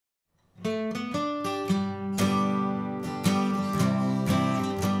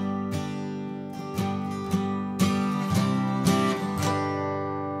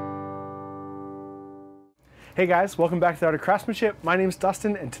Hey guys, welcome back to The Art of Craftsmanship. My name is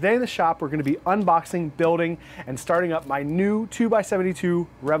Dustin, and today in the shop we're going to be unboxing, building, and starting up my new 2x72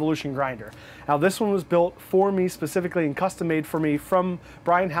 Revolution grinder. Now this one was built for me specifically and custom made for me from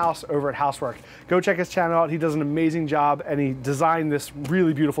Brian House over at Housework. Go check his channel out, he does an amazing job and he designed this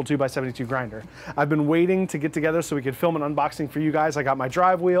really beautiful 2x72 grinder. I've been waiting to get together so we could film an unboxing for you guys. I got my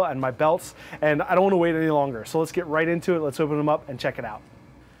drive wheel and my belts and I don't want to wait any longer. So let's get right into it, let's open them up and check it out.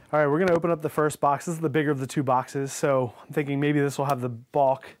 All right, we're gonna open up the first box. This is the bigger of the two boxes, so I'm thinking maybe this will have the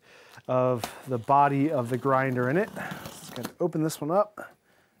bulk of the body of the grinder in it. Let's go open this one up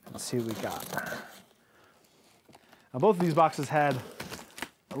and see what we got. Now both of these boxes had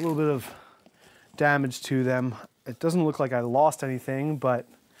a little bit of damage to them. It doesn't look like I lost anything, but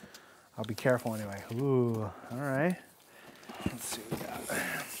I'll be careful anyway. Ooh, all right. Let's see what we got.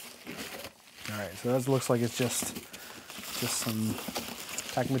 All right, so that looks like it's just some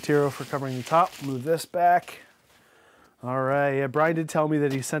packing material for covering the top. Move this back. All right, yeah, Brian did tell me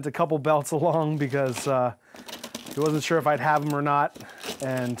that he sent a couple belts along because he wasn't sure if I'd have them or not,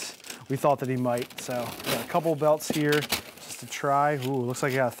 and we thought that he might. So got a couple belts here just to try. Ooh, looks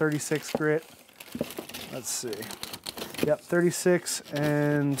like I got a 36 grit. Let's see. Yep, 36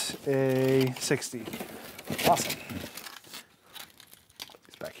 and a 60. Awesome.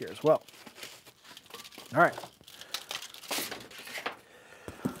 It's back here as well. All right.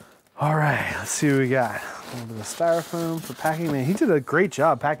 All right, let's see what we got. A little bit of styrofoam for packing. Man, he did a great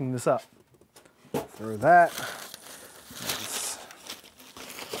job packing this up. Throw that.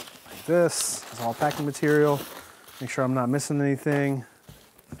 Like this. It's all packing material. Make sure I'm not missing anything.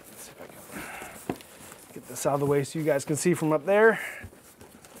 Let's see if I can get this out of the way so you guys can see from up there.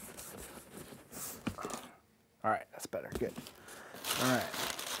 All right, that's better, good. All right.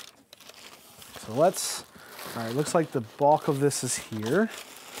 So all right, looks like the bulk of this is here.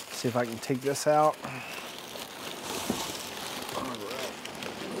 See if I can take this out. All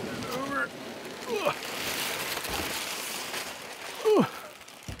right. Over.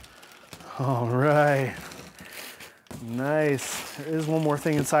 All right. Nice. There is one more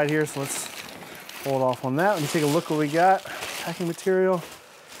thing inside here, so let's hold off on that. Let me take a look what we got. Packing material.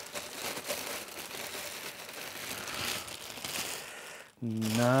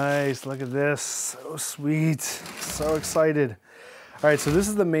 Nice. Look at this. So sweet. So excited. All right, so this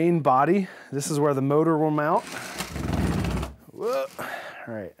is the main body. This is where the motor will mount. Whoa.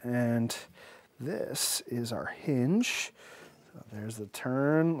 All right, and this is our hinge. So there's the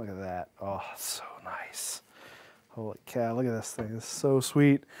turn, look at that. Oh, so nice. Holy cow, look at this thing, it's so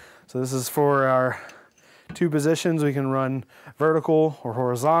sweet. So this is for our two positions. We can run vertical or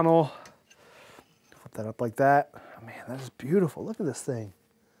horizontal. Flip that up like that. Oh, man, that is beautiful. Look at this thing.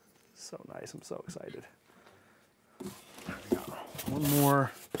 So nice, I'm so excited. There we go. One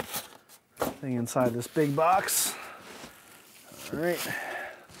more thing inside this big box. All right.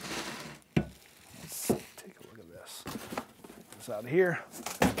 Let's take a look at this. Take this out of here.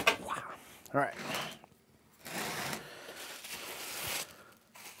 Wow. All right.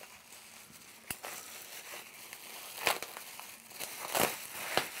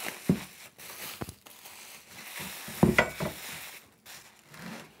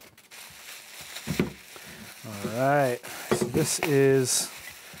 All right. This is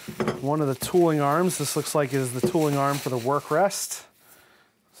one of the tooling arms. This looks like it is the tooling arm for the work rest.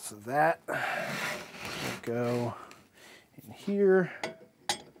 So that will go in here.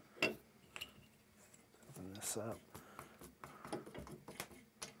 Open this up.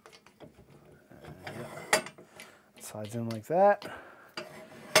 Yeah. Slides in like that.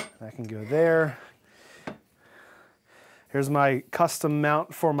 That can go there. Here's my custom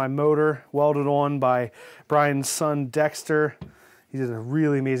mount for my motor, welded on by Brian's son, Dexter. He did a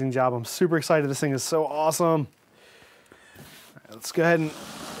really amazing job. I'm super excited. This thing is so awesome. All right, let's go ahead and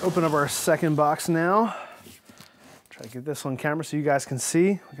open up our second box now. Try to get this on camera so you guys can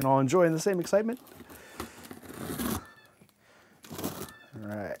see. We can all enjoy in the same excitement. All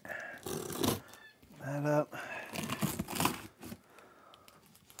right, that up.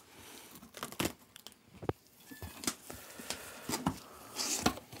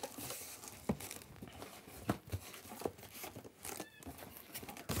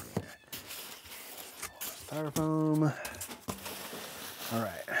 Styrofoam. All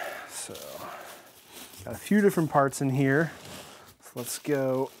right, so got a few different parts in here. So let's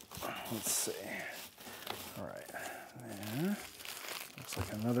go, let's see. All right, there. Looks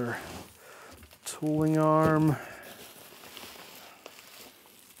like another tooling arm.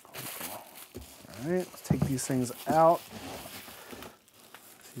 All right, let's take these things out.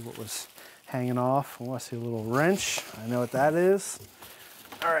 See what was hanging off. Oh, I see a little wrench. I know what that is.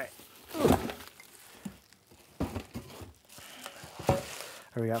 All right.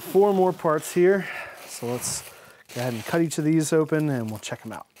 We got 4 more parts here. So let's go ahead and cut each of these open and we'll check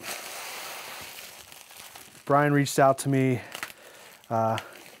them out. Brian reached out to me and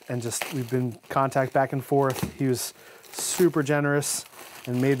we've been in contact back and forth. He was super generous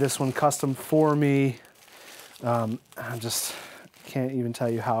and made this one custom for me. I just can't even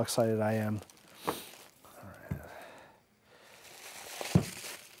tell you how excited I am.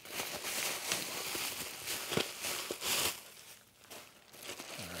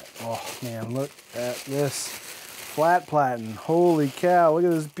 Oh man, look at this flat platen. Holy cow, look at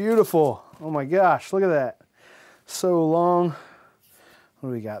this, beautiful. Oh my gosh, look at that. So long. What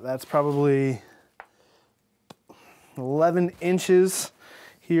do we got? That's probably 11 inches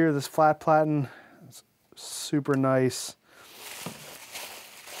here, this flat platen. It's super nice.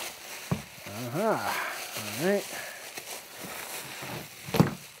 All right.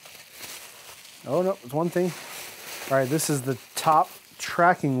 Oh no, it's one thing. All right, this is the top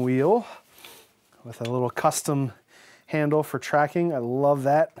tracking wheel with a little custom handle for tracking. I love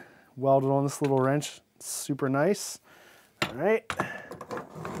that. Welded on this little wrench. It's super nice. All right.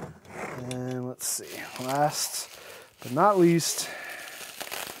 And let's see, last but not least,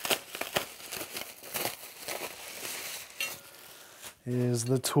 is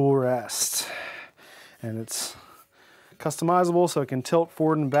the tool rest. And it's customizable so it can tilt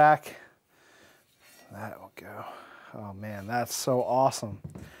forward and back. That will go. Oh man, that's so awesome.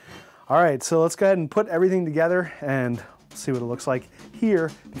 All right, so let's go ahead and put everything together and see what it looks like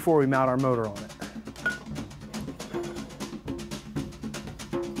here before we mount our motor on it.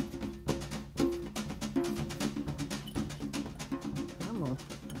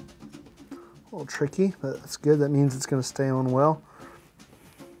 A little tricky, but that's good. That means it's going to stay on well.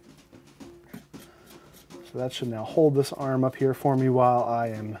 So that should now hold this arm up here for me while I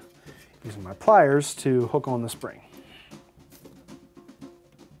am using my pliers to hook on the spring.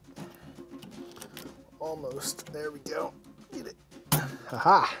 Almost. There we go. Get it.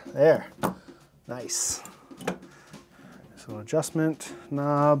 Aha! There. Nice. So adjustment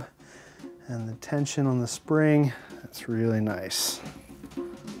knob and the tension on the spring. That's really nice.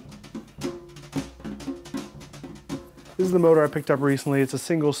 This is the motor I picked up recently. It's a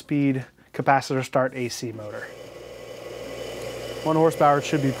single speed capacitor start AC motor. 1 horsepower, it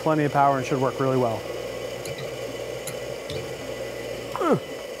should be plenty of power and should work really well.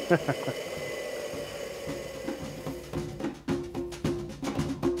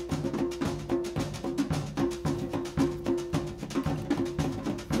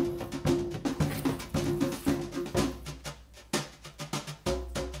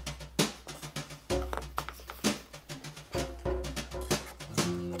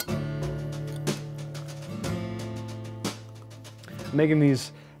 I'm making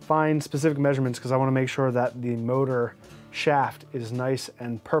these fine specific measurements because I want to make sure that the motor shaft is nice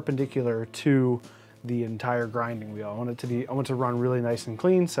and perpendicular to the entire grinding wheel. I want it to run really nice and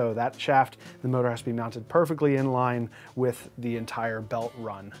clean, so that shaft, the motor has to be mounted perfectly in line with the entire belt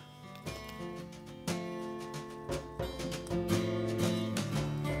run.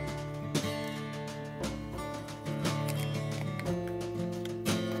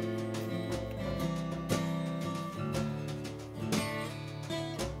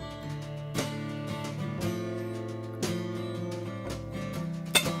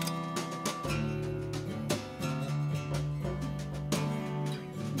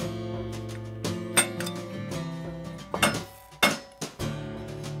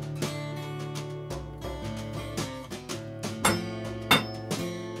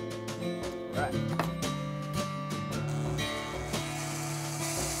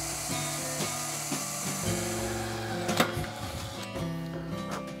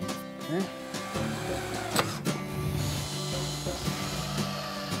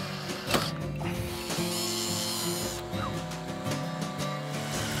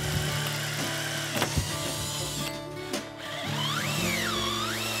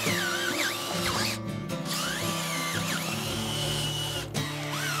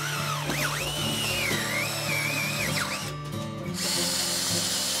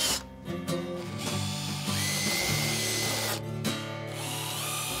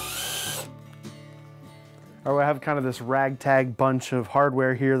 I have kind of this ragtag bunch of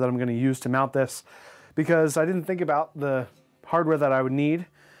hardware here that I'm going to use to mount this because I didn't think about the hardware that I would need.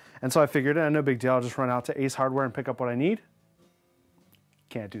 And so I figured, no big deal, I'll just run out to Ace Hardware and pick up what I need.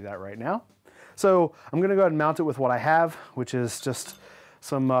 Can't do that right now. So I'm going to go ahead and mount it with what I have, which is just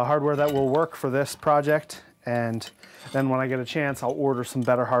some hardware that will work for this project. And then when I get a chance, I'll order some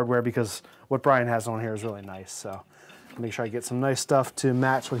better hardware because what Brian has on here is really nice. So make sure I get some nice stuff to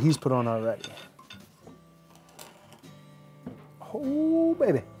match what he's put on already. Oh,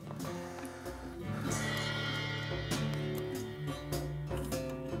 baby.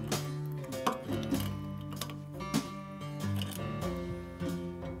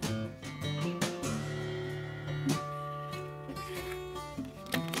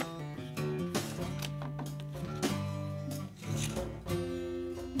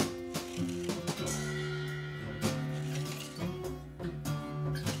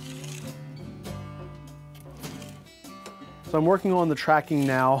 So I'm working on the tracking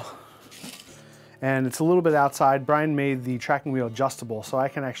now, and it's a little bit outside. Brian made the tracking wheel adjustable, so I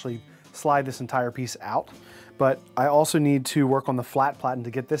can actually slide this entire piece out. But I also need to work on the flat platen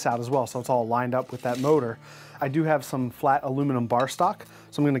to get this out as well, so it's all lined up with that motor. I do have some flat aluminum bar stock,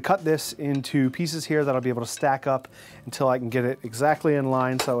 so I'm gonna cut this into pieces here that I'll be able to stack up until I can get it exactly in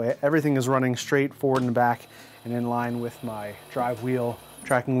line, so everything is running straight forward and back and in line with my drive wheel,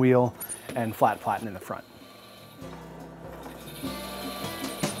 tracking wheel, and flat platen in the front.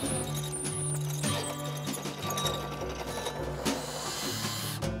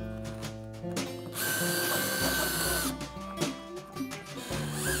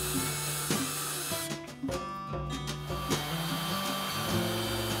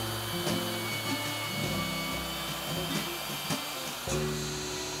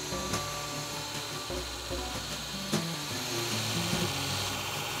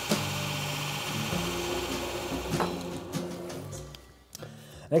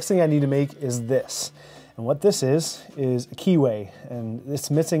 Next thing I need to make is this. And what this is a keyway, and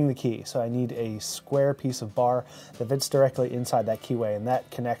it's missing the key. So I need a square piece of bar that fits directly inside that keyway, and that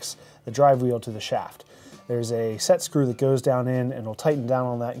connects the drive wheel to the shaft. There's a set screw that goes down in and will tighten down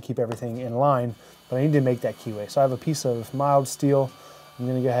on that and keep everything in line, but I need to make that keyway. So I have a piece of mild steel. I'm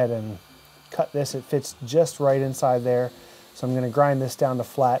gonna go ahead and cut this. It fits just right inside there. So I'm gonna grind this down to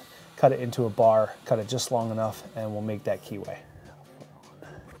flat, cut it into a bar, cut it just long enough, and we'll make that keyway.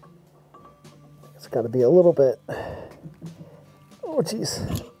 It's got to be a little bit, oh geez,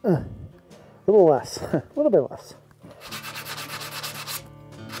 a little less, a little bit less.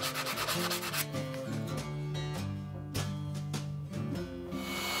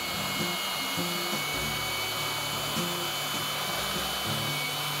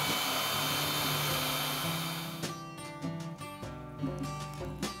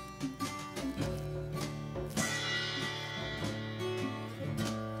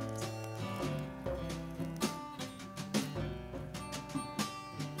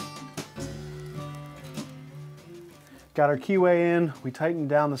 Got our keyway in, we tightened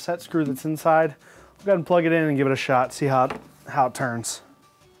down the set screw that's inside. We'll go ahead and plug it in and give it a shot, see how it turns.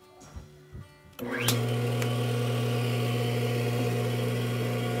 It's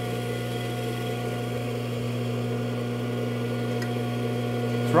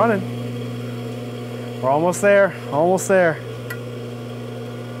running. We're almost there, almost there.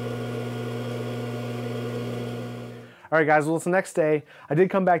 All right guys, well it's the next day. I did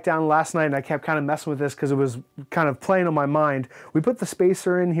come back down last night and I kept kind of messing with this because it was kind of playing on my mind. We put the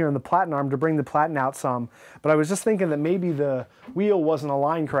spacer in here in the platen arm to bring the platen out some, but I was just thinking that maybe the wheel wasn't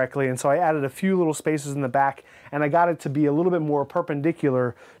aligned correctly, and so I added a few little spacers in the back and I got it to be a little bit more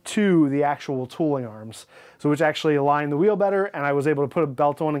perpendicular to the actual tooling arms, so which actually aligned the wheel better, and I was able to put a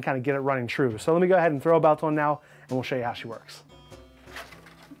belt on and kind of get it running true. So let me go ahead and throw a belt on now and we'll show you how she works.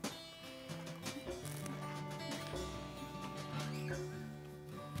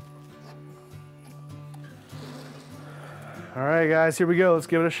 All right, guys, here we go. Let's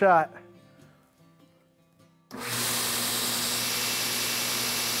give it a shot.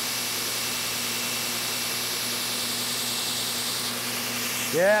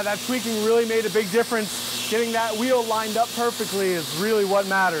 Yeah, that tweaking really made a big difference. Getting that wheel lined up perfectly is really what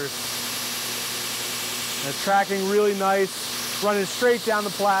matters. It's tracking really nice, running straight down the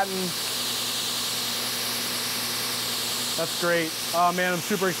platen. That's great. Oh man, I'm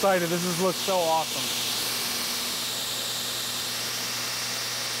super excited. This looks so awesome.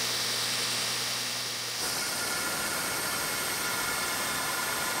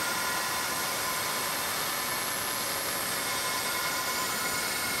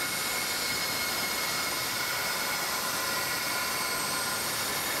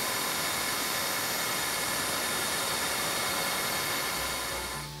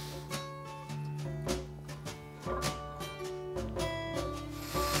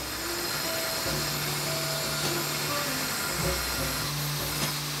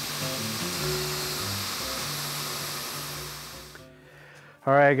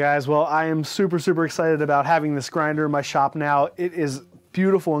 All right, guys, well, I am super excited about having this grinder in my shop now. It is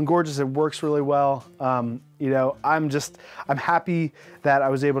beautiful and gorgeous. It works really well. You know, I'm happy that I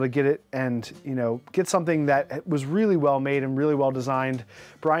was able to get it and, you know, get something that was really well made and really well designed.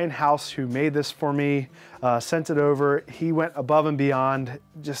 Brian House, who made this for me, sent it over. He went above and beyond.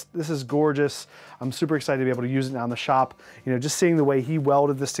 Just, this is gorgeous. I'm super excited to be able to use it now in the shop. You know, just seeing the way he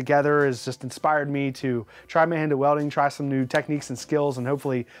welded this together has just inspired me to try my hand at welding, try some new techniques and skills, and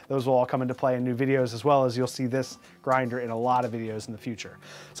hopefully those will all come into play in new videos, as well as you'll see this grinder in a lot of videos in the future.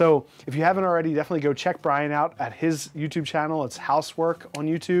 So if you haven't already, definitely go check Brian out at his YouTube channel. It's Housework on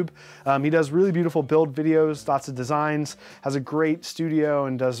YouTube. He does really beautiful build videos, lots of designs, has a great studio,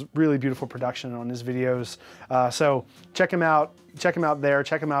 and does really beautiful production on his videos. So check him out. Check him out there,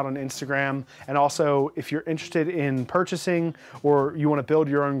 check him out on Instagram. And also, if you're interested in purchasing or you want to build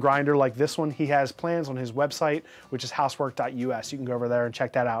your own grinder like this one, he has plans on his website, which is housework.us. You can go over there and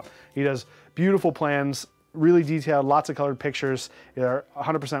check that out. He does beautiful plans, really detailed, lots of colored pictures. They're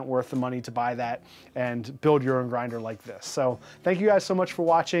 100% worth the money to buy that and build your own grinder like this. So thank you guys so much for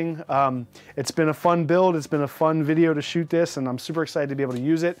watching. It's been a fun build. It's been a fun video to shoot this, and I'm super excited to be able to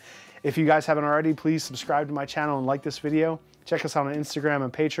use it. If you guys haven't already, please subscribe to my channel and like this video. Check us out on Instagram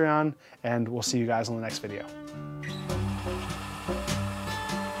and Patreon, and we'll see you guys on the next video.